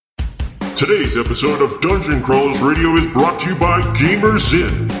Today's episode of Dungeon Crawlers Radio is brought to you by Gamers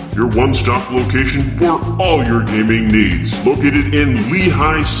Inn, your one-stop location for all your gaming needs. Located in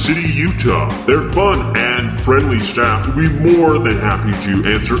Lehigh City, Utah, their fun and friendly staff will be more than happy to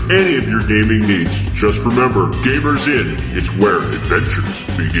answer any of your gaming needs. Just remember, Gamers Inn, it's where adventures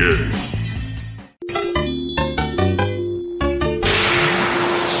begin.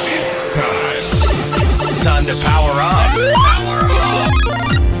 It's time to power up.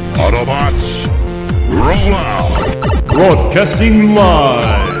 Autobots, roll out! Broadcasting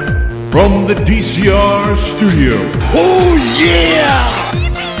live from the DCR studio. Oh yeah!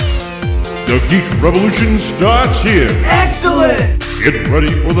 The Geek Revolution starts here. Excellent! Get ready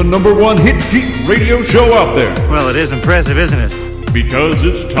for the #1 hit geek radio show out there. Well, it is impressive, isn't it? Because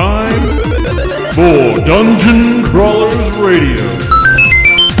it's time for Dungeon Crawlers Radio.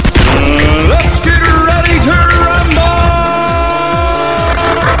 Let's get ready to rumble!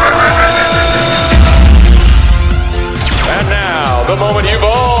 And now, the moment you've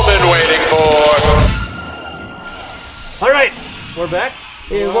all been waiting for. All right, we're back.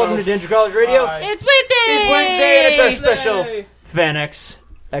 Hey, welcome to Dungeon Crawlers Radio. It's Wednesday! It's Wednesday, and it's our special FanX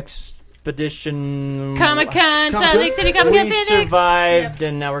Expedition Comic-Con, Salt Lake City Comic-Con We Phoenix. survived,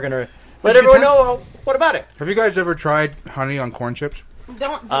 and now we're going to let everyone know what about it. Have you guys ever tried honey on corn chips?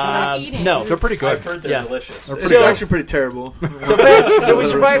 Don't stop eating. No. They're pretty good. I've heard they're delicious. It's actually pretty terrible. So we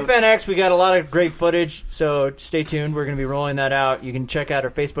survived FanX. We got a lot of great footage, so stay tuned. We're going to be rolling that out. You can check out our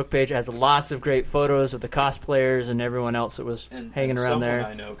Facebook page. It has lots of great photos of the cosplayers and everyone else that was hanging around there.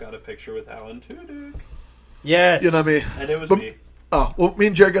 I know got a picture with Alan Tudyk. Yes. You know me. And it was But- me. Oh, well, me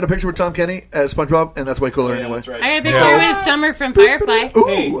and Jared got a picture with Tom Kenny as SpongeBob, and that's way cooler anyway. That's right. I got a picture with Summer from Firefly. Ooh!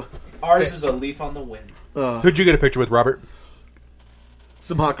 Hey, ours is a leaf on the wind. Who'd you get a picture with, Robert?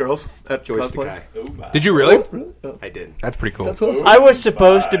 Some hot girls at Joyce cosplay. Takai. Oh, my. Did you really? Oh, really? Oh. I did. That's pretty cool. That's awesome. I was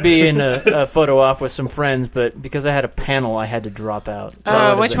supposed to be in a photo op with some friends, but because I had a panel, I had to drop out.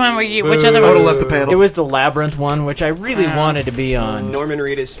 Which one were you? Which other I would have one? left the panel. It was the Labyrinth one, which I really wanted to be on. Norman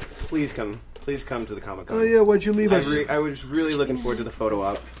Reedus, please come to the Comic-Con. Oh, yeah, why'd you leave us? I was really looking forward to the photo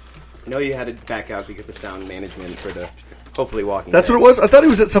op. I know you had to back out because of sound management for the hopefully Walking That's Dead. what it was? I thought he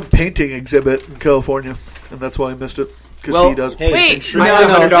was at some painting exhibit in California, and that's why I missed it. Because Well, he does. Hey, Wait, I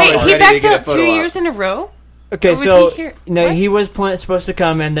had $100 Wait, he ready to backed get a out photo 2 op. years in a row? Okay, Or was so he here? no, What? he was supposed to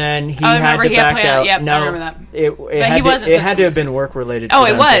come, and then he I had remember to he had back planned- out. yep, I no, remember that. It But he had wasn't to, it this had to have week. been work related. Oh, for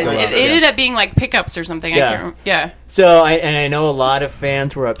it them was. to go It out. ended up being like pickups or something. Yeah. I can't remember. Yeah. So I know a lot of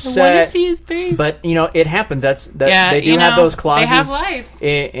fans were I want to upset, see his face. but it happens. That yeah, they do you have know, those clauses. They have lives.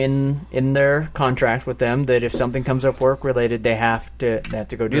 in their contract with them that if something comes up work related, they have to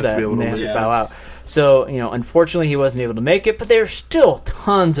go do that. be able And to they have leave. to bow out. So unfortunately, he wasn't able to make it. But there's still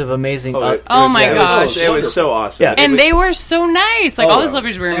tons of amazing. Oh my gosh. It was so awesome. Yeah. And they were so nice. Like, all the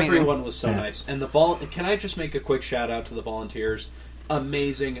celebrities were amazing. Everyone was so nice. And can I just make a quick shout out to the volunteers?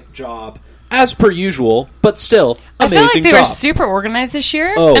 Amazing job. As per usual, but still, I amazing felt like they job. were super organized this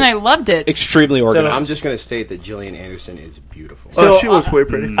year, Oh. and I loved it. Extremely organized. I'm just going to state that Gillian Anderson is beautiful. Oh, she was way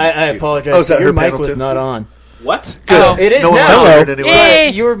pretty. I apologize. Oh, is that your her mic panel was too? not on. What? Oh. It is No one now. else heard it anyway. Yay.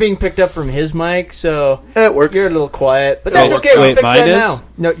 You were being picked up from his mic, so It works. you're a little quiet. But that's Oh, okay. We'll wait, fix that mine is? now.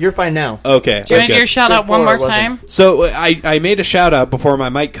 No, you're fine now. Okay. Do you want to do your shout out one Before more it wasn't. time? So I made a shout out before my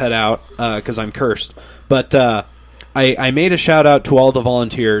mic cut out because I'm cursed. But I made a shout out to all the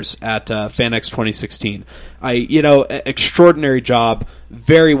volunteers at FanX 2016. Extraordinary job,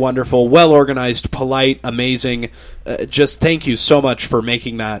 very wonderful, well organized, polite, amazing. Just thank you so much for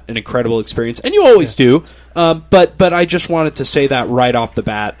making that an incredible experience, and you always do. But I just wanted to say that right off the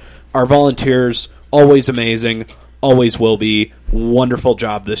bat. Our volunteers always amazing, always will be. Wonderful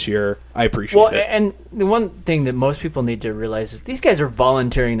job this year. I appreciate it. And the one thing that most people need to realize is these guys are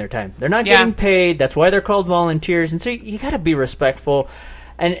volunteering their time. They're not Yeah. getting paid. That's why they're called volunteers. And so you got to be respectful.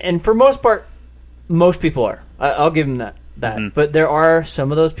 And for most part, most people are. I'll give them that. But there are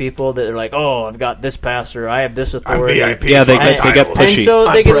some of those people that are like, oh, I've got this pass or I have this authority. VIP. Yeah, they get And pushy. so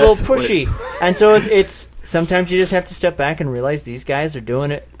they I'm get a little pressed. pushy. And so it's sometimes you just have to step back and realize these guys are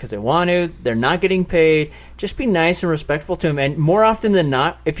doing it because they want to. They're not getting paid. Just be nice and respectful to them. And more often than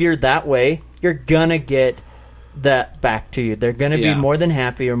not, if you're that way, you're going to get that back to you. They're going to Yeah. be more than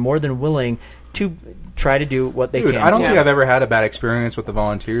happy or more than willing to try to do what they Dude, can. I don't Yeah. think I've ever had a bad experience with the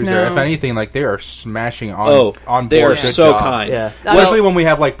volunteers there. No. If anything, like they are smashing on Oh, they board. are Good so job. kind. Yeah. Especially when we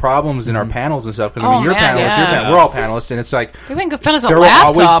have like problems in our panels and stuff. Because Oh, your man, panel is your yeah. panel. We're all panelists, and it's like They think fun as a there will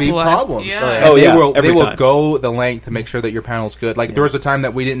laptop. always be would. problems. Yeah. And Oh, they yeah, will, every they will time. go the length to make sure that your panel's good. Like there was a time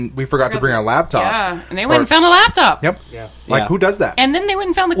that we forgot to bring our laptop. Yeah, and they went and found a laptop. Yep. Like Yeah. who does that? And then they went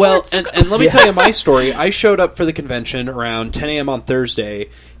and found the Well, cords. and let me tell you my story. I showed up for the convention around 10 a.m. on Thursday,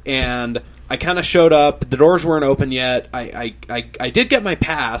 and I kind of showed up. The doors weren't open yet. I did get my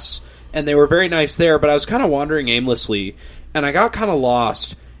pass, and they were very nice there, but I was kind of wandering aimlessly, and I got kind of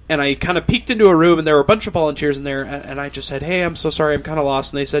lost. And I kind of peeked into a room, and there were a bunch of volunteers in there, and I just said, "Hey, I'm so sorry, I'm kind of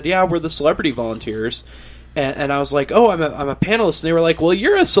lost." And they said, "Yeah, we're the celebrity volunteers." And I was like, "Oh, I'm a panelist." And they were like, "Well,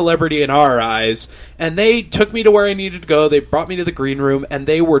 you're a celebrity in our eyes." And they took me to where I needed to go. They brought me to the green room, and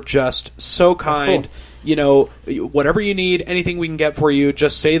they were just so kind. Cool. You know, whatever you need, anything we can get for you,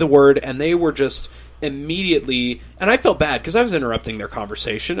 just say the word. And they were just immediately, and I felt bad because I was interrupting their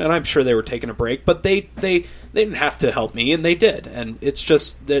conversation, and I'm sure they were taking a break, but they didn't have to help me, and they did. And it's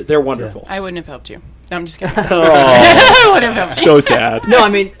just, they're wonderful. I wouldn't have helped you. No, I'm just kidding. I would have helped you. So sad. No, I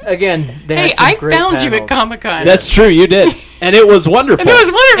mean, again, they Hey, had some I great found you at panels. Comic-Con. That's true, you did. And it was wonderful. And it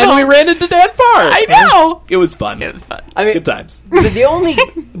was wonderful. And we ran into Dan Farr. I know. It was fun. It was fun. I mean, Good times.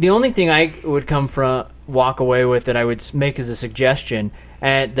 the only thing I would walk away with that I would make as a suggestion,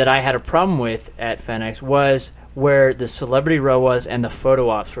 and that I had a problem with at FanX, was where the celebrity row was and the photo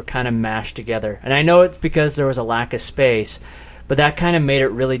ops were kind of mashed together. And I know it's because there was a lack of space, but that kind of made it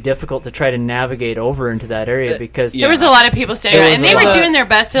really difficult to try to navigate over into that area because There was a lot of people standing There around, and was they a were lot. doing their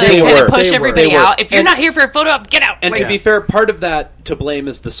best to They kind were. of push They were. everybody They were. out. If you're And- not here for a photo op, get out. And Like, to be fair, part of that to blame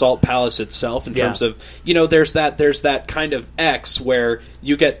is the Salt Palace itself in terms of, you know, there's that kind of X where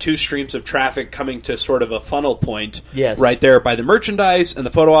you get two streams of traffic coming to sort of a funnel point Yes. right there by the merchandise and the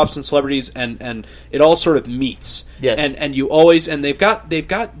photo ops and celebrities, and it all sort of meets. Yes. And you always, and they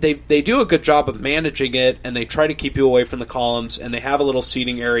do a good job of managing it, and they try to keep you away from the columns, and they have a little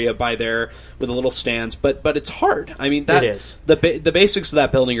seating area by there with a little stands, but it's hard. I mean, that It is. the basics of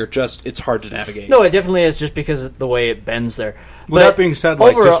that building are just, it's hard to navigate. No, it definitely is, just because of the way it bends there. With But that being said,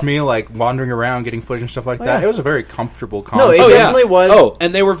 like overall- just me, like wandering around, getting footage and stuff like that, yeah. it was a very comfortable. No, it definitely was. Oh,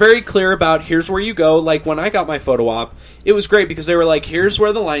 and they were very clear about here's where you go. Like when I got my photo op, it was great because they were like, here's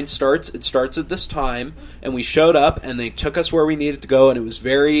where the line starts. It starts at this time, and we showed up, and they took us where we needed to go, and it was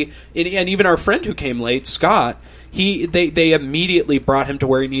very. And even our friend who came late, Scott, they immediately brought him to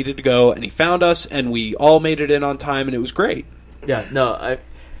where he needed to go, and he found us, and we all made it in on time, and it was great. Yeah, no,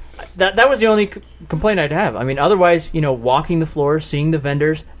 that was the only complaint I'd have. I mean, otherwise, you know, walking the floor, seeing the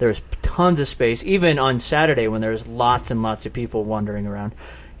vendors, there was tons of space. Even on Saturday when there was lots and lots of people wandering around,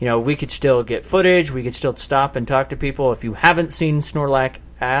 you know, we could still get footage. We could still stop and talk to people. If you haven't seen Snorlax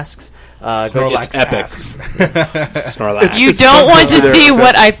Asks, go Snorlax check- Epic. Snorlax. you don't want to see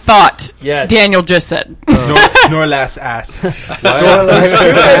what I thought Yes. Daniel just said. Snorlax ass.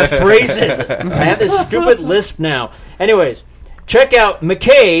 Stupid phrases. I have this stupid lisp now. Anyways, check out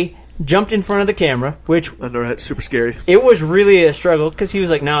McKay jumped in front of the camera, which I know that's super scary. it was really a struggle because he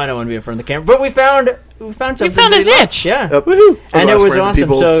was like, "No, I don't want to be in front of the camera." But we found something. found his that he liked. niche. yeah. Yep. Woohoo. And it Ask was random awesome.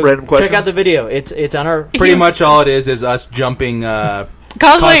 people So random check questions. out the video. It's on our. Pretty much all it is us jumping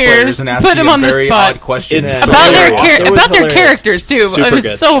Cosplayers and asking put him them on the very spot. odd questions. It's About their hilarious. It was about their hilarious. characters too. Super It was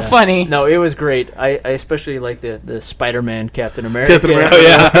good. so funny. No, it was great. I especially like the Spider-Man Captain America. Captain America. Oh,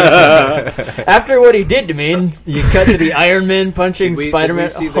 yeah. After what he did to me, and you cut to the Iron Man punching Spider-Man.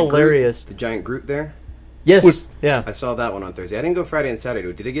 Did we see Hilarious. the giant Groot there? Yes. Yeah. I saw that one on Thursday. I didn't go Friday and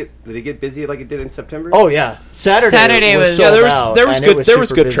Saturday. Did it get busy like it did in September? Oh yeah. Saturday was Yeah, sold out, there was and good it there was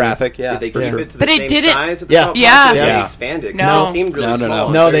super good busy. traffic. Yeah, Did they for keep sure. it to the But it same didn't- size at the Yeah. Salt Yeah. Palace, or did Yeah. they expand it? 'Cause No. it seemed really No. small.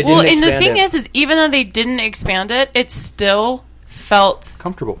 No, they Well, didn't and the expand thing it. is even though they didn't expand it, it still felt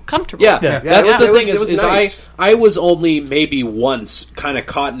Comfortable. comfortable. Yeah, Yeah. that's Yeah, the it was- thing it was is nice. I was only maybe once kind of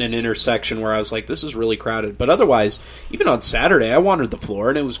caught in an intersection where I was like, this is really crowded. But otherwise, even on Saturday, I wandered the floor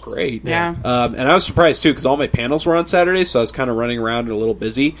and it was great. Yeah. And I was surprised too because all my panels were on Saturday, so I was kind of running around and a little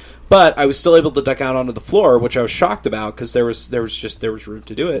busy. But I was still able to duck out onto the floor, which I was shocked about because there was room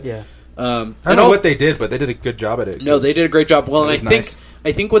to do it. Yeah. I don't and know all- what they did, but they did a good job at it. No, they did a great job. Well, It and was nice.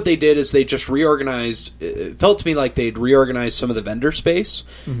 I think what they did is they just reorganized. It felt to me like they'd reorganized some of the vendor space,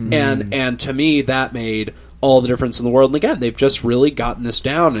 and to me that made all the difference in the world. And again, they've just really gotten this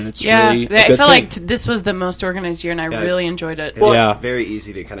down, and it's Yeah, really. I a good felt thing. like this was the most organized year, and I Yeah. really enjoyed it. It was Yeah. very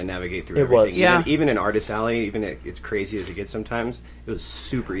easy to kind of navigate through It everything. was. Yeah. Even in Artist Alley, even it's crazy as it gets sometimes, it was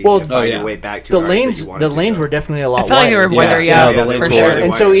super easy Well, to find yeah. your way back to The an artist that lanes you wanted to were go. definitely a lot I felt like they wider. were wider, Yeah, yeah, the for lanes were sure. wider.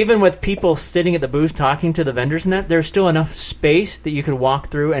 And so even with people sitting at the booth talking to the vendors and that, there's still enough space that you could walk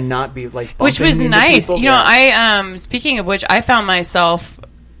through and not be like Which bumping was into nice. people. You know, Yeah. I speaking of which, I found myself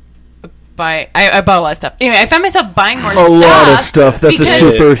I bought a lot of stuff. Anyway, I found myself buying more stuff. A lot of stuff. That's a because-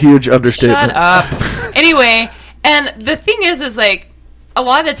 super huge understatement. Shut up. Anyway, and the thing is like a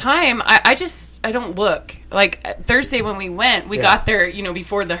lot of the time, I don't look. Like, Thursday when we went, we got there,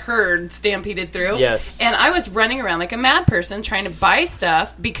 before the herd stampeded through. Yes. And I was running around like a mad person trying to buy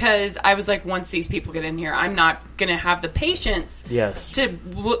stuff because I was like, once these people get in here, I'm not going to have the patience to,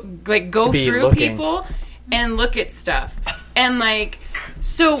 go through looking. people and look at stuff. And,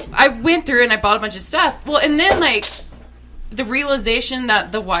 so I went through and I bought a bunch of stuff. Well, and then, the realization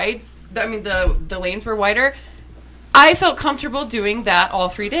that the lanes were wider, I felt comfortable doing that all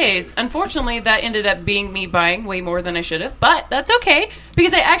 3 days. Unfortunately, that ended up being me buying way more than I should have, but that's okay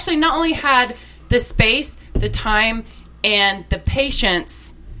because I actually not only had the space, the time, and the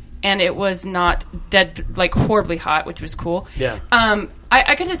patience, and it was not dead, horribly hot, which was cool. Yeah.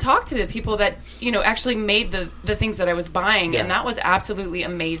 I got to talk to the people that, actually made the things that I was buying, and that was absolutely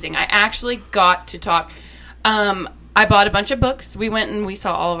amazing. I actually got to talk. I bought a bunch of books. We went and we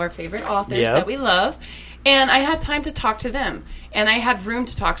saw all of our favorite authors that we love. And I had time to talk to them, and I had room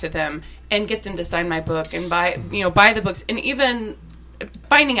to talk to them and get them to sign my book and buy the books, and even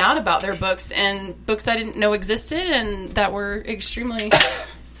finding out about their books and books I didn't know existed and that were extremely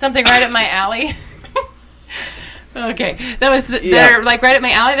something right up my alley. Okay, they're right at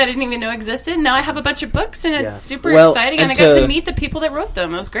my alley that I didn't even know existed. Now I have a bunch of books, and it's super exciting, and I got to meet the people that wrote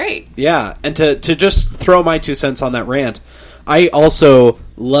them. It was great. Yeah, and to just throw my 2 cents on that rant. I also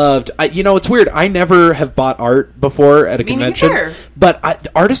loved... it's weird. I never have bought art before at a convention. Neither. But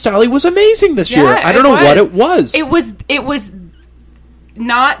Artist Alley was amazing this year. I don't know what it was. It was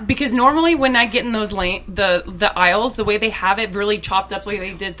not... Because normally when I get in those the aisles, the way they have it really chopped up like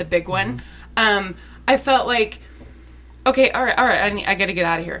they did the big one, I felt like... Okay, all right, I got to get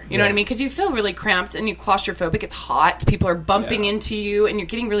out of here. You know what I mean? Because you feel really cramped and you're claustrophobic. It's hot. People are bumping into you, and you're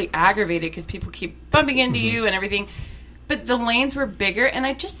getting really aggravated because people keep bumping into you and everything. But the lanes were bigger, and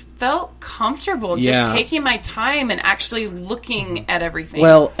I just felt comfortable just taking my time and actually looking at everything.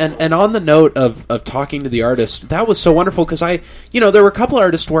 Well, and on the note of talking to the artist, that was so wonderful because there were a couple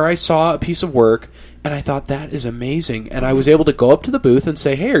artists where I saw a piece of work, and I thought, that is amazing. And I was able to go up to the booth and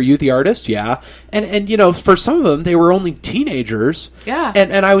say, hey, are you the artist? Yeah. And for some of them, they were only teenagers. Yeah.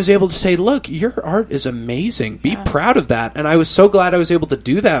 And I was able to say, look, your art is amazing. Be proud of that. And I was so glad I was able to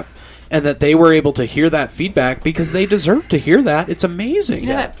do that. And that they were able to hear that feedback because they deserve to hear that. It's amazing.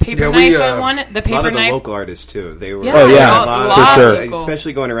 That paper knife I wanted? The paper a lot of knife? the local artists, too. They were for sure.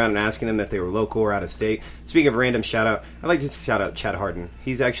 Especially going around and asking them if they were local or out of state. Speaking of random shout-out, I'd like to shout out Chad Harden.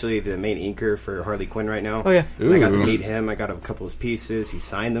 He's actually the main inker for Harley Quinn right now. Oh, yeah. I got to meet him. I got a couple of his pieces. He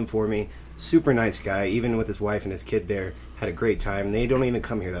signed them for me. Super nice guy. Even with his wife and his kid there, had a great time. They don't even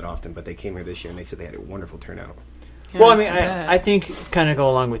come here that often, but they came here this year, and they said they had a wonderful turnout. Well, I mean, I think kind of go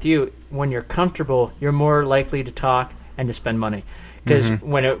along with you. When you're comfortable, you're more likely to talk and to spend money. Because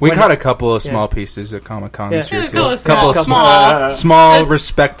we caught a couple of small pieces at Comic-Con this year, too. A couple of small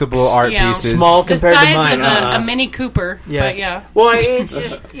respectable art pieces. Small compared the to mine. size of a Mini Cooper. Yeah. But Well, it's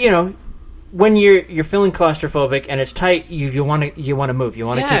just, when you're feeling claustrophobic and it's tight, you want to move, you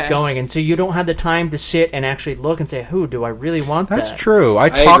want to keep going, and so you don't have the time to sit and actually look and say, "Who do I really want?" That's true. I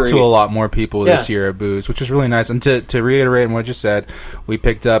talked to a lot more people this year at Booze, which is really nice. And to reiterate on what you said, we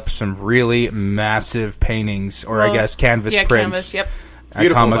picked up some really massive paintings, or I guess canvas prints. Yep. At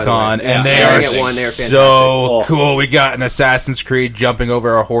Comic-Con, and they are so cool. We got an Assassin's Creed jumping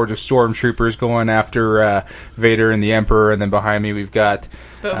over a horde of stormtroopers going after Vader and the Emperor, and then behind me we've got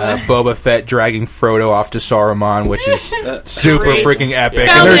Boba Fett dragging Frodo off to Saruman, which is super freaking epic.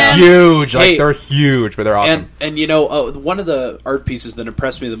 And they're huge. They're huge, but they're awesome. And one of the art pieces that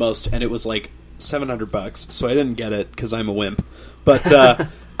impressed me the most, and it was like $700, so I didn't get it because I'm a wimp. But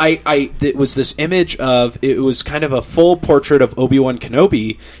it was this image of, it was kind of a full portrait of Obi-Wan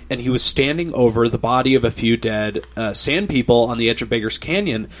Kenobi, and he was standing over the body of a few dead sand people on the edge of Beggar's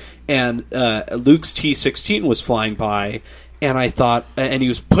Canyon, and Luke's T-16 was flying by, and I thought, and he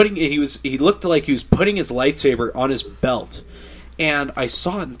looked like he was putting his lightsaber on his belt. And I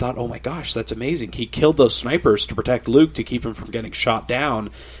saw it and thought, oh my gosh, that's amazing. He killed those snipers to protect Luke, to keep him from getting shot down.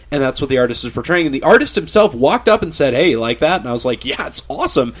 And that's what the artist is portraying. And the artist himself walked up and said, hey, like that? And I was like, yeah, it's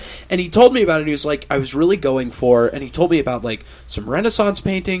awesome. And he told me about it. And he was like, I was really going for... And he told me about like some Renaissance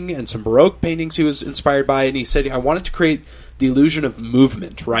painting and some Baroque paintings he was inspired by. And he said, I wanted to create the illusion of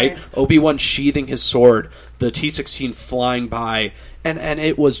movement, right? Obi-Wan sheathing his sword, the T-16 flying by... And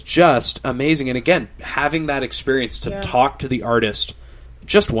it was just amazing. And again, having that experience to talk to the artist,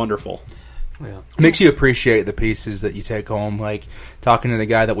 just wonderful. Yeah. Makes you appreciate the pieces that you take home. Like, talking to the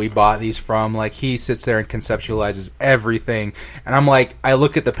guy that we bought these from, like, he sits there and conceptualizes everything. And I'm like, I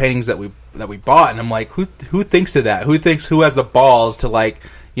look at the paintings that we bought, and I'm like, who thinks of that? Who has the balls to, like,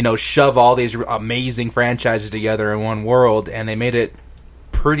 shove all these amazing franchises together in one world? And they made it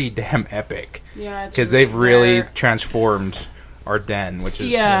pretty damn epic. Yeah, it's because really they've really there. transformed our den, which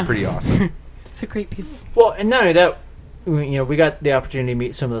is pretty awesome. It's a great piece. Well, and not only that, we got the opportunity to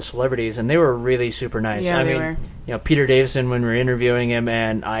meet some of the celebrities, and they were really super nice. Yeah, I they mean, were. Peter Davison, when we were interviewing him,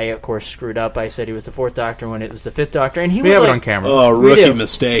 and I, of course, screwed up. I said he was the 4th Doctor when it was the 5th Doctor, and he we was have like, it on camera. Oh, rookie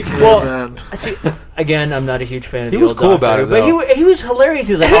mistake. Well, see, again, I'm not a huge fan of He the was old cool Doctor, about it, but though. he was hilarious.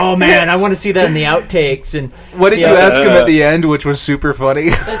 He was like, "Oh man, I want to see that in the outtakes." And what did you ask him at the end, which was super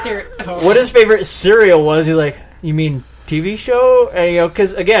funny? What his favorite cereal was? He's like, "You mean TV show?" And,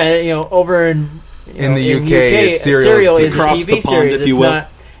 because again, over in the UK, it's cereal is a across the TV pond, series. if you It's will.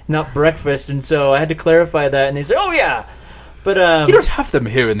 not breakfast, and so I had to clarify that. And he's like, "Oh yeah," but you don't have them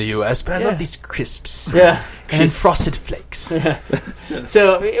here in the US, but I love these crisps. Yeah, and frosted flakes. Yeah.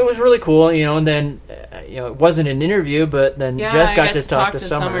 So it was really cool, and then it wasn't an interview, but then Jess got to talk to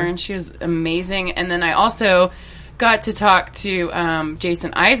Summer, and she was amazing. And then I also got to talk to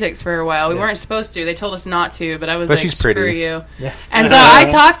Jason Isaacs for a while. We weren't supposed to; they told us not to, but I was like, she's "Screw pretty. you!" Yeah. And so I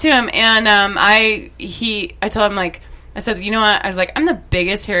talked to him, and I told him I said, you know what? I was like, I'm the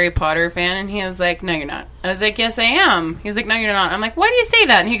biggest Harry Potter fan, and he was like, no, you're not. I was like, yes, I am. He was like, no, you're not. I'm like, why do you say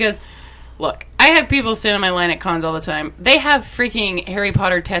that? And he goes, look, I have people stand on my line at cons all the time. They have freaking Harry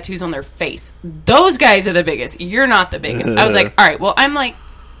Potter tattoos on their face. Those guys are the biggest. You're not the biggest. I was like, all right, well, I'm like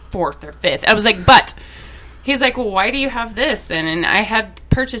 4th or 5th. I was like, but he's like, well, why do you have this then? And I had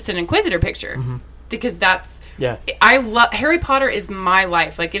purchased an Inquisitor picture. Mm-hmm. Because I love Harry Potter is my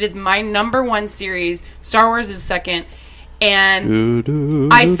life. Like, it is my number one series. Star Wars is second. And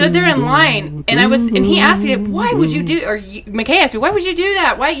I stood there in line, and he asked me, why would you do, McKay asked me, why would you do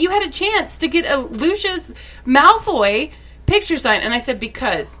that? Why, you had a chance to get a Lucius Malfoy picture signed. And I said,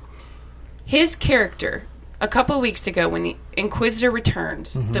 because his character, a couple of weeks ago when the Inquisitor returned,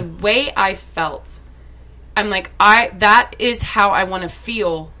 the way I felt, I'm like, that is how I want to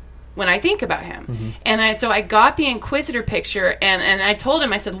feel when I think about him. And so I got the Inquisitor picture, and I told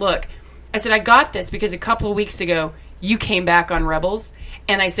him, I said, look, I got this because a couple of weeks ago you came back on Rebels,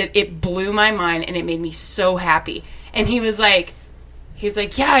 and I said it blew my mind and it made me so happy. And he was like,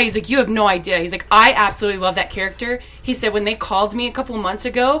 yeah, he's like, you have no idea. He's like, I absolutely love that character. He said when they called me a couple of months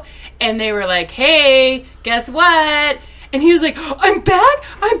ago and they were like, hey, guess what? And he was like, I'm back.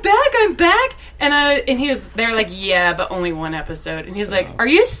 And they're like, yeah, but only one episode. And he's like, are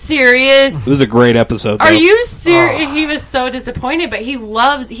you serious? It was a great episode, though. Are you serious? Oh. He was so disappointed, but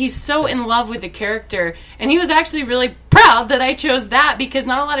he's so in love with the character. And he was actually really proud that I chose that because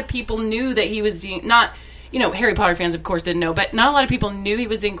not a lot of people knew that he was not... Harry Potter fans, of course, didn't know, but not a lot of people knew he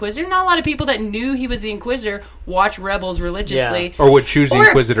was the Inquisitor. Not a lot of people that knew he was the Inquisitor watch Rebels religiously. Yeah. Or would choose the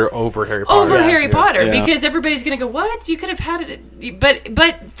Inquisitor over Harry Potter. Harry Potter, because everybody's going to go, what? You could have had it.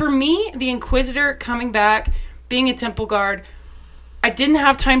 But for me, the Inquisitor coming back, being a Temple Guard, I didn't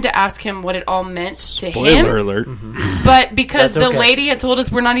have time to ask him what it all meant to him. Spoiler alert. But because the lady had told us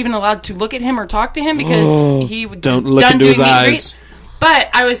we're not even allowed to look at him or talk to him because he was don't look into his eyes. But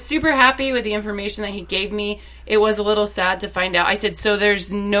I was super happy with the information that he gave me. It was a little sad to find out. I said, so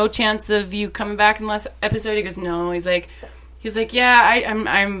there's no chance of you coming back in the last episode? He goes, no. He's like,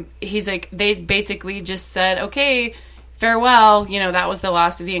 yeah, he's like, they basically just said, okay, farewell. That was the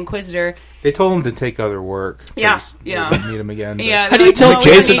last of the Inquisitor. They told him to take other work. Yeah. They wouldn't need him again. Yeah. How do you tell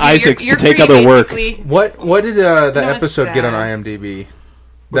Jason Isaacs to take other work? What did the episode get on IMDb?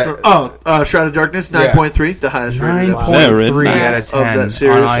 Shroud of Darkness, 9.3, the highest rated 9.3 out of 10 that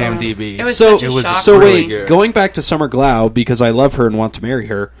series. on IMDb. It was such a shock. So really wait, good. Going back to Summer Glau, because I love her and want to marry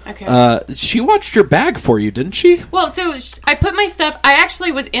her, she watched your bag for you, didn't she? Well, so I put my stuff, I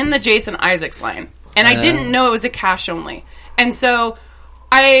actually was in the Jason Isaacs line, and I didn't know it was a cash only. And so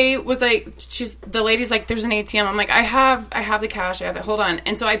I was like, the lady's like, there's an ATM. I'm like, I have the cash. I have it. Hold on.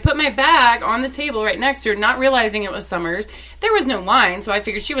 And so I put my bag on the table right next to her, not realizing it was Summers. There was no line, so I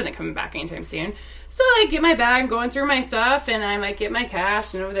figured she wasn't coming back anytime soon. So I get my bag, I'm going through my stuff, and I like get my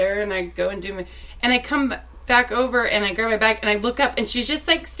cash and over there, and I go and do and I come back over and I grab my bag and I look up and she's just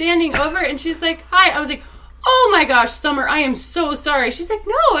like standing over and she's like, hi. I was like, oh my gosh, Summer, I am so sorry. She's like,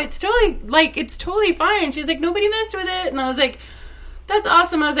 no, it's totally fine. She's like, nobody messed with it. And I was like, that's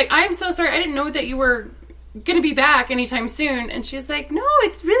awesome. I was like, I'm so sorry. I didn't know that you were going to be back anytime soon. And she's like, no,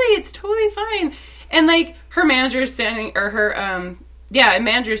 it's totally fine. And like her manager's standing, or her,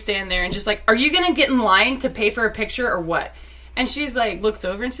 manager's standing there and just like, are you going to get in line to pay for a picture or what? And she's like, looks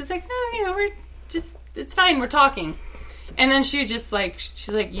over and she's like, no, we're just, it's fine. We're talking. And then she's just like,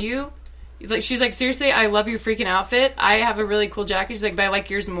 she's like, you Like, she's like, seriously, I love your freaking outfit. I have a really cool jacket. She's like, but I like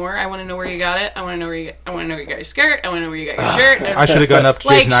yours more. I want to know where you got it. I want to know where you got your skirt. I want to know where you got your shirt. I should have gone up to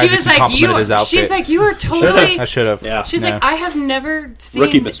Jason Isaacs and complimented his outfit. She's like, you are totally. I should have. Yeah. She's like, I have never seen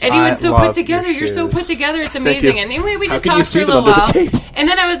Rookie anyone so put together. your You're so shoes. put together. It's amazing. And anyway, we just can you talked for see a them little under the while. table? And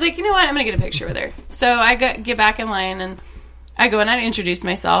then I was like, you know what? I'm going to get a picture with her. So I get back in line and I go and I introduce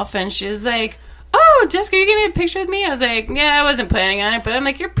myself. And she's like, oh, Jessica, you gonna get a picture with me? I was like, yeah, I wasn't planning on it, but I'm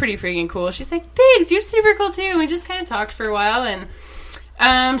like, you're pretty freaking cool. She's like, thanks, you're super cool too. And we just kind of talked for a while,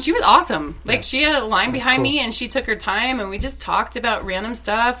 and she was awesome. Like, she had a line behind me, and she took her time, and we just talked about random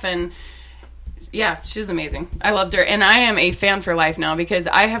stuff, and yeah, she was amazing. I loved her, and I am a fan for life now because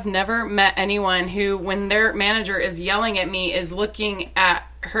I have never met anyone who, when their manager is yelling at me, is looking at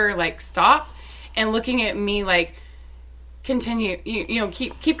her like, stop, and looking at me like, continue,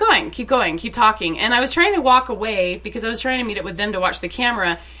 keep going, keep talking. And I was trying to walk away because I was trying to meet up with them to watch the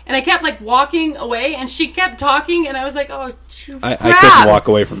camera, and I kept like walking away, and she kept talking, and I was like, oh, I couldn't walk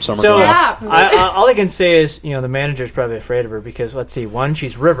away from Summer So Glam. all I can say is, the manager's probably afraid of her because, let's see, one,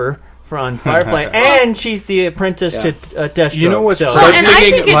 she's River on Firefly, and she's the apprentice to Deathstroke. You know what's so. And I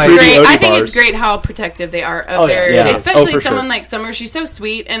think it's like great. I think bars. it's great how protective they are Oh, of yeah. their, Yeah. especially for someone sure. like Summer. She's so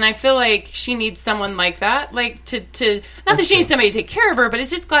sweet, and I feel like she needs someone like that, like to not that she needs somebody to take care of her, but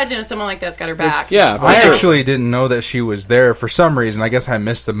it's just glad to know someone like that's got her back. Yeah, for I sure. actually didn't know that she was there for some reason. I guess I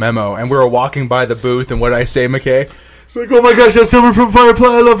missed the memo. And we were walking by the booth, and what did I say, McKay? It's like, oh my gosh, that's Summer from Firefly.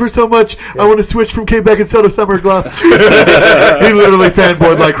 I love her so much. I want to switch from Kate Beckinsale to Summer Glam. He literally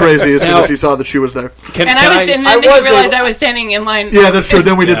fanboyed like crazy as soon as he saw that she was there. And then he realized I was standing in line. Yeah, that's true.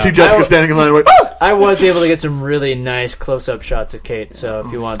 Then we did see Jessica standing in line. Like, I was able to get some really nice close-up shots of Kate, so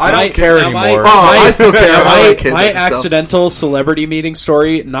if you want to. I don't care anymore. I still care. I like Kate My Beckinsale. accidental celebrity meeting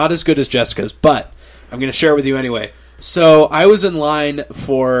story, not as good as Jessica's, but I'm going to share it with you anyway. So I was in line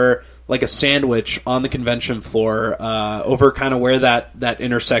for like a sandwich on the convention floor, over kind of where that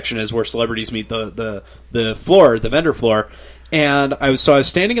intersection is where celebrities meet the floor, the vendor floor. And I was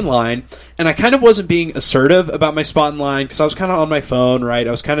standing in line, and I kind of wasn't being assertive about my spot in line because I was kind of on my phone, right?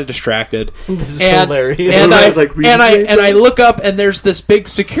 I was kind of distracted. This is hilarious. And I was like, I look up, and there's this big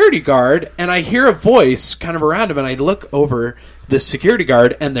security guard, and I hear a voice kind of around him, and I look over this security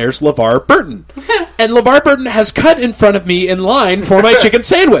guard, and there's LeVar Burton. And LeVar Burton has cut in front of me in line for my chicken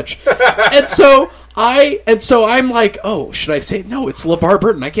sandwich. And so I'm like, oh, should I say no? It's LeVar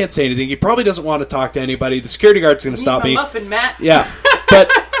Burton. I can't say anything. He probably doesn't want to talk to anybody. The security guard's going to stop me. Muffin, Matt. Yeah,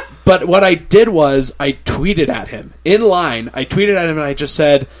 but what I did was I tweeted at him in line. I tweeted at him and I just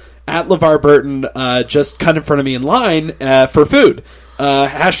said, at LeVar Burton, just cut in front of me in line for food.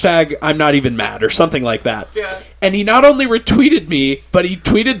 Hashtag I'm not even mad or something like that. Yeah. And he not only retweeted me, but he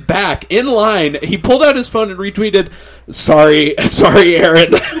tweeted back in line. He pulled out his phone and retweeted, sorry,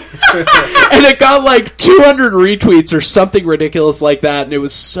 Aaron. And it got like 200 retweets or something ridiculous like that, and it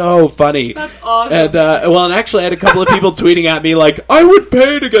was so funny. That's awesome. And and actually I had a couple of people tweeting at me like, I would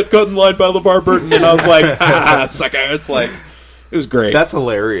pay to get cut in line by LeVar Burton, and I was like, sucker. It's like, it was great. That's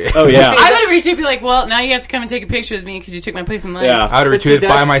hilarious. Oh yeah. I would have retweeted, be like, well, now you have to come and take a picture with me because you took my place in line. Yeah. I would have But see, retweeted, buy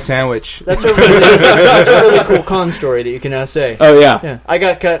that's- my sandwich. That's a really cool con story that you can now say. Oh yeah. Yeah, I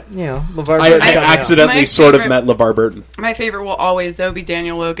got cut. LeVar I Burton got me out. accidentally My sort of favorite- met LeVar Burton. My favorite will always, though, be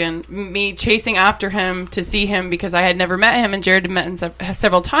Daniel Logan. Me chasing after him to see him because I had never met him, and Jared had met him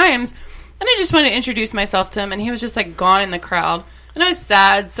several times. And I just wanted to introduce myself to him, and he was just, like, gone in the crowd. And I was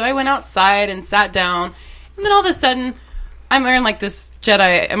sad, so I went outside and sat down. And then all of a sudden, I'm wearing, like, this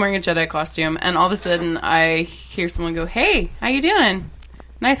I'm wearing a Jedi costume, and all of a sudden I hear someone go, hey, how you doing?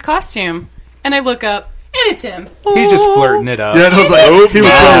 Nice costume. And I look up, and it's him. He's just flirting it up. Yeah, and I was like, oh, he was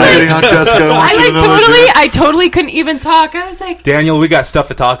totally getting on Jessica. I totally couldn't even talk. I was like, Daniel, we got stuff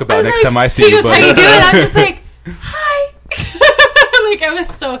to talk I about was next like- time I see he you. goes, But how you doing? I'm just like, hi. Like, I was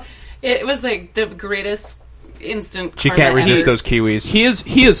so... It was, like, the greatest instant she karma can't resist ever. those Kiwis.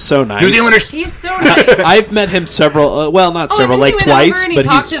 He is so nice. New Zealanders. He's so nice. I've met him several, not several, and then like he went twice, over and but he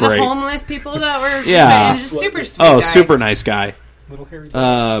talked he's to great. the homeless people that were Yeah. and just super sweet Oh, guy. super nice guy. Do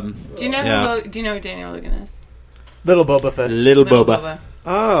you know yeah. do you know who Daniel Logan is? Little Boba Fett. Little Little Boba.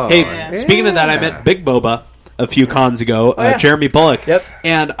 Oh, Hey, Yeah. speaking of that, I met Big Boba a few cons ago, yeah. Jeremy Bullock. Yep.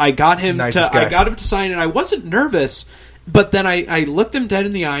 And I got him Nicest guy. to sign, and I wasn't nervous. But then I looked him dead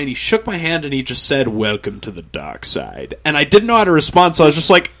in the eye, and he shook my hand, and he just said, "Welcome to the dark side." And I didn't know how to respond, so I was just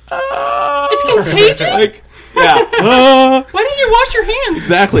like, It's contagious. like, yeah, Why didn't you wash your hands?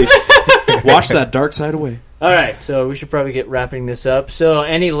 exactly. Wash that dark side away. All right, so we should probably get wrapping this up. So,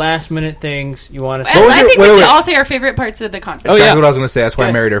 any last minute things you want to say? I think we should all say our favorite parts of the conference. Oh, Exactly yeah. what I was going to say. That's why I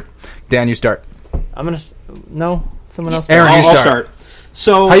Okay. married her. Dan, you start. I'm gonna. No, someone else. Aaron, you I'll start. start.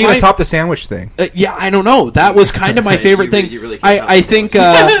 So how are you going to top the sandwich thing? Yeah, I don't know. That was kind of my favorite thing. You really I think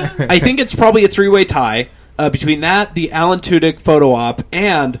I think it's probably a 3-way tie between that, the Alan Tudyk photo op,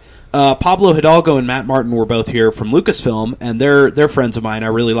 and Pablo Hidalgo and Matt Martin were both here from Lucasfilm, and they're friends of mine. I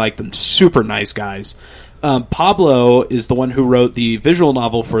really like them. Super nice guys. Pablo is the one who wrote the visual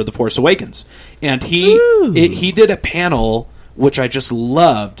novel for The Force Awakens, and he did a panel which I just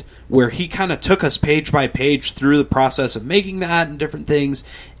loved, where he kind of took us page by page through the process of making that and different things.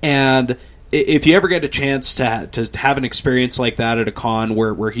 And if you ever get a chance to have an experience like that at a con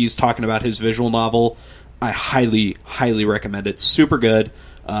where he's talking about his visual novel, I highly, highly recommend it. Super good.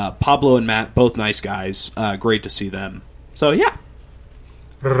 Pablo and Matt, both nice guys. Great to see them. So, yeah.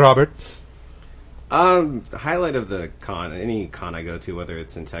 Robert? Highlight of the con, any con I go to, whether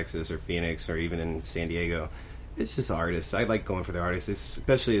it's in Texas or Phoenix or even in San Diego, it's just the artists. I like going for the artists,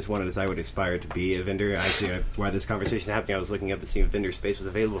 especially as one as I would aspire to be a vendor. Actually, while this conversation happening, I was looking up to see if vendor space was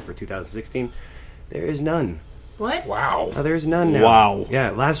available for 2016. There is none. What? Wow. Oh, there is none now. Wow.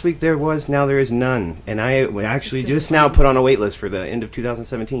 Yeah, last week there was, now there is none. And I actually just now put on a wait list for the end of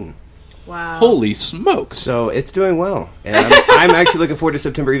 2017. Wow. Holy smokes. So it's doing well. And I'm actually looking forward to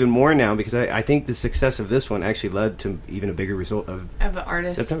September even more now, because I think the success of this one actually led to even a bigger result of the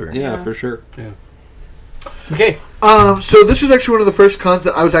artist. September. Yeah, for sure. Yeah. Okay. So this was actually one of the first cons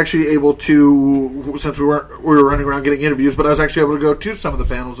that I was actually able to, since we were running around getting interviews, but I was actually able to go to some of the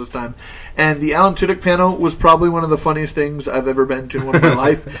panels this time. And the Alan Tudyk panel was probably one of the funniest things I've ever been to in one of my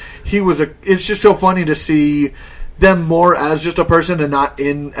life. It's just so funny to see them more as just a person and not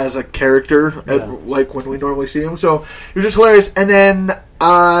in as a character, like when we normally see him. So it was just hilarious. And then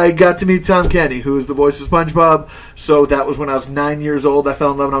I got to meet Tom Kenny, who is the voice of SpongeBob. So that was when I was 9 years old. I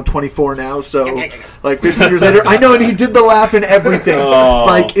fell in love, and I'm 24 now. So like 15 years later, I know, and he did the laugh and everything. Oh.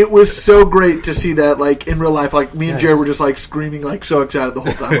 Like, it was so great to see that, like, in real life. Like, me and Jared were just like screaming, like, so excited the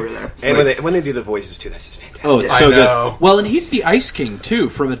whole time we were there. And when they do the voices too, that's just fantastic. Oh, it's so good. Well, and he's the Ice King too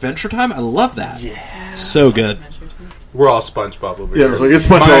from Adventure Time. I love that. Yeah, so good. We're all SpongeBob over Yeah, here. it was like, it's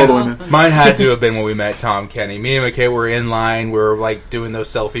SpongeBob all the way, man. Mine had to have been when we met Tom Kenny. Me and McKay were in line. We were like doing those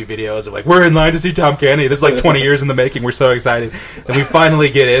selfie videos of like, we're in line to see Tom Kenny. This is like 20 years in the making. We're so excited. And we finally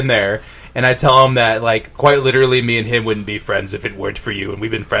get in there. And I tell him that, like, quite literally, me and him wouldn't be friends if it weren't for you. And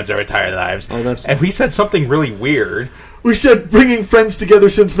we've been friends our entire lives. And we said something really weird. We said bringing friends together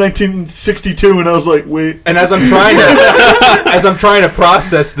since 1962, and I was like, wait. And as I'm trying to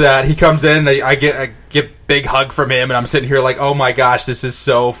process that, he comes in, and I get big hug from him, and I'm sitting here like, oh my gosh, this is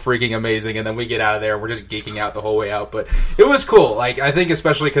so freaking amazing. And then we get out of there, and we're just geeking out the whole way out. But it was cool. Like, I think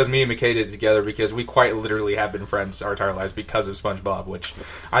especially because me and McKay did it together, because we quite literally have been friends our entire lives because of SpongeBob, which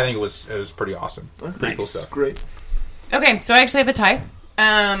I think it was pretty awesome. Pretty cool stuff. Great. Okay, so I actually have a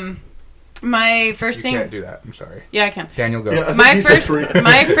tie. My first thing. You can't do that. I'm sorry. Yeah, I can. Daniel, go. Yeah, My first.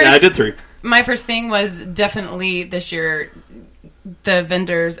 I did 3. My first thing was definitely this year, the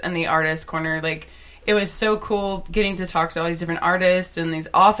vendors and the artist corner. Like, it was so cool getting to talk to all these different artists and these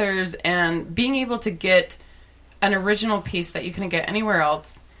authors, and being able to get an original piece that you couldn't get anywhere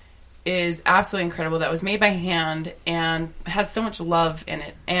else is absolutely incredible. That was made by hand and has so much love in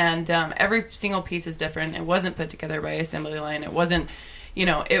it. And every single piece is different. It wasn't put together by assembly line. It wasn't.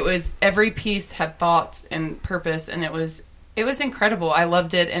 It was, every piece had thought and purpose, and it was incredible. I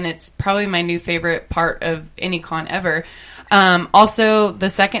loved it, and it's probably my new favorite part of any con ever. Also, the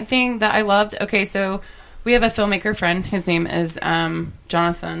second thing that I loved, okay, so we have a filmmaker friend. His name is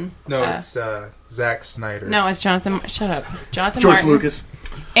Jonathan. No, it's Zack Snyder. No, it's Jonathan. Shut up. Jonathan George Martin. Lucas.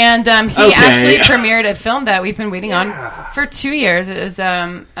 And he actually premiered a film that we've been waiting on for 2 years. It is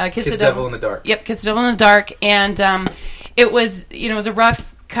Kiss the Devil in the Dark. Yep, Kiss the Devil in the Dark. And it was, it was a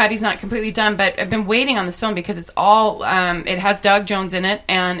rough cut. He's not completely done, but I've been waiting on this film because it's all, it has Doug Jones in it,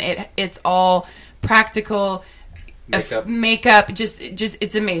 and it's all practical makeup. Just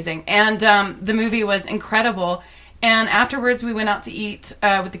it's amazing. And the movie was incredible. And afterwards, we went out to eat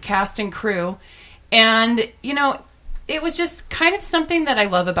with the cast and crew. And, it was just kind of something that I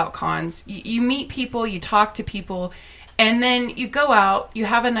love about cons. You meet people, you talk to people, and then you go out, you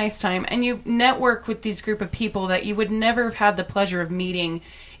have a nice time, and you network with these group of people that you would never have had the pleasure of meeting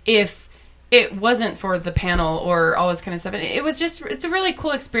if it wasn't for the panel or all this kind of stuff. It was just, it's a really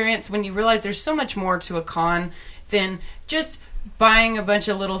cool experience when you realize there's so much more to a con than just buying a bunch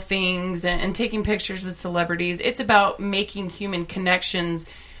of little things and taking pictures with celebrities. It's about making human connections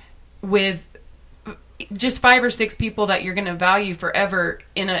with just 5 or 6 people that you're going to value forever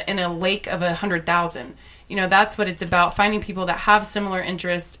in a lake of 100,000. That's what it's about, finding people that have similar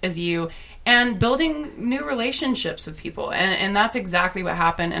interests as you and building new relationships with people. And that's exactly what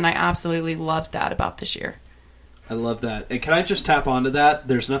happened, and I absolutely loved that about this year. I love that. And can I just tap onto that?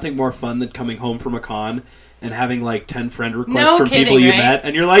 There's nothing more fun than coming home from a con and having like 10 friend requests from people you met,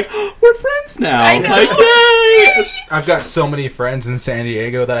 and you're like, oh, we're friends now. I know. Like, yay! I've got so many friends in San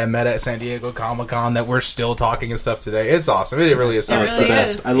Diego that I met at San Diego Comic-Con that we're still talking and stuff today. It's awesome. It really is. It's the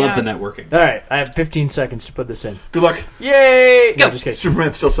best. I love the networking. All right, I have 15 seconds to put this in. Good luck. Yay! Go. No, just kidding.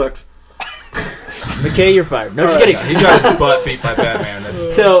 Superman still sucks. McKay, you're fired. No, just kidding. He got his butt beat by Batman.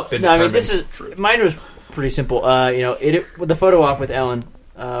 That's So, been no, I mean, determined. mine was pretty simple. The photo op with Ellen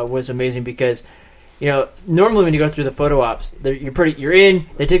was amazing because, normally when you go through the photo ops, you're in,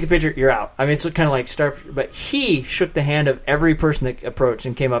 they take the picture, you're out. I mean, it's kind of like but he shook the hand of every person that approached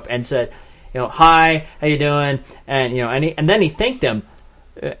and came up and said, hi, how you doing? And, and then he thanked them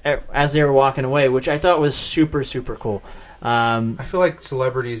as they were walking away, which I thought was super, super cool. I feel like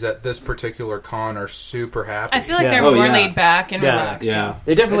celebrities at this particular con are super happy. I feel like they're more laid back and relaxed. Yeah,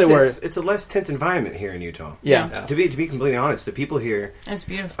 they definitely were. It's a less tense environment here in Utah. Yeah. To be completely honest, the people here It's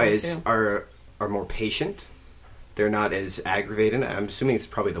beautiful are more patient. They're not as aggravated. I'm assuming it's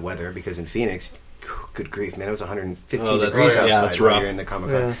probably the weather, because in Phoenix, good grief, man, it was 115 degrees outside that's rough. here in the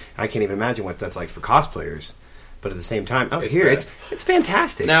Comic-Con. Yeah. I can't even imagine what that's like for cosplayers. But at the same time, It's here, bad. it's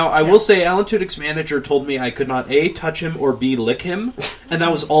fantastic. Now, I will say, Alan Tudyk's manager told me I could not A, touch him, or B, lick him, and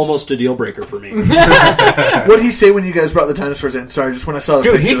that was almost a deal breaker for me. What did he say when you guys brought the dinosaurs in? Sorry, just when I saw the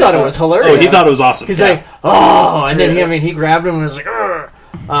Dude, picture, he thought it was hilarious. Oh, he thought it was awesome. He's like, oh, and then he grabbed him and was like,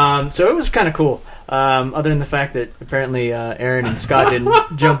 "Argh." So it was kind of cool. Other than the fact that apparently Aaron and Scott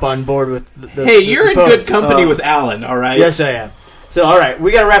didn't jump on board with the hey, you're in good pose. company with Alan, all right? Yes, I am. So, all right,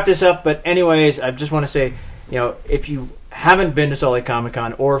 we got to wrap this up. But anyways, I just want to say, if you haven't been to Salt Lake Comic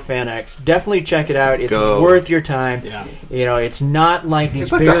Con or FanX, definitely check it out. It's worth your time. Yeah. It's not like these.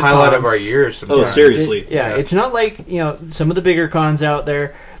 It's like bigger the highlight cons. of our years. Sometimes. Oh, seriously. It's not like some of the bigger cons out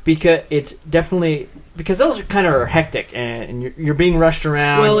there, because it's definitely because those are kind of hectic and you're being rushed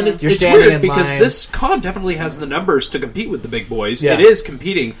around. Well, and it's standing weird in because line. this con dedefinitely has the numbers to compete with the big boys. Yeah. It is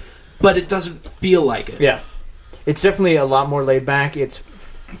competing, but it doesn't feel like it. Yeah, it's definitely a lot more laid back. It's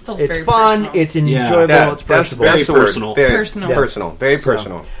very fun. personal. It's enjoyable. It's personal. That's the personal. word. Very Personal. personal. Very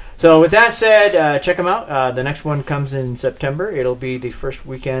personal. So with that said, check them out. The next one comes in September. It'll be the first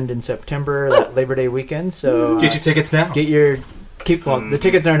weekend in September, that Labor Day weekend. So Get your tickets now. The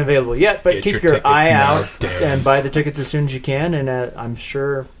tickets aren't available yet, but Get keep your your eye tickets out now, and buy the tickets as soon as you can. And I'm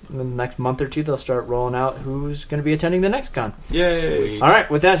sure in the next month or two they'll start rolling out who's going to be attending the next con. Yay. All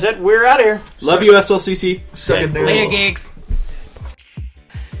right, with that said, we're out of here. Love you, SLCC. Later, geeks.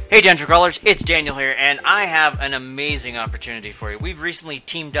 Hey Dungeon Crawlers, it's Daniel here, and I have an amazing opportunity for you. We've recently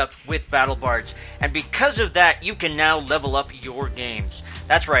teamed up with BattleBards, and because of that, you can now level up your games.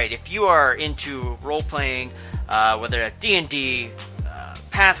 That's right, if you are into role-playing, whether it's D&D,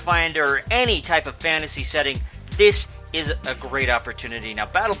 Pathfinder, or any type of fantasy setting, this is a great opportunity. Now,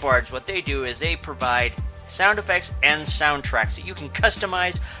 BattleBards, what they do is they provide sound effects and soundtracks that you can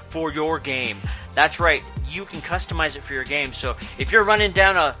customize for your game. That's right, you can customize it for your game. So if you're running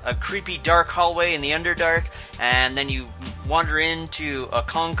down a creepy dark hallway in the Underdark, and then you wander into a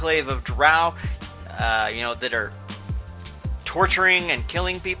conclave of drow, that are torturing and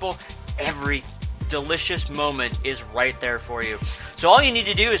killing people, every delicious moment is right there for you. So all you need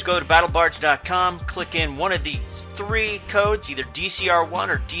to do is go to battlebards.com, click in one of these 3 codes, either DCR1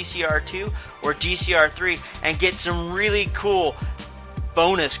 or DCR2 or DCR3, and get some really cool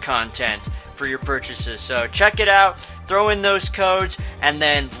bonus content for your purchases. So check it out, throw in those codes, and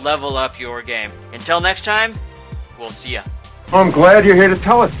then level up your game. Until next time, we'll see ya. I'm glad you're here to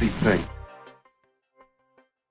tell us these things.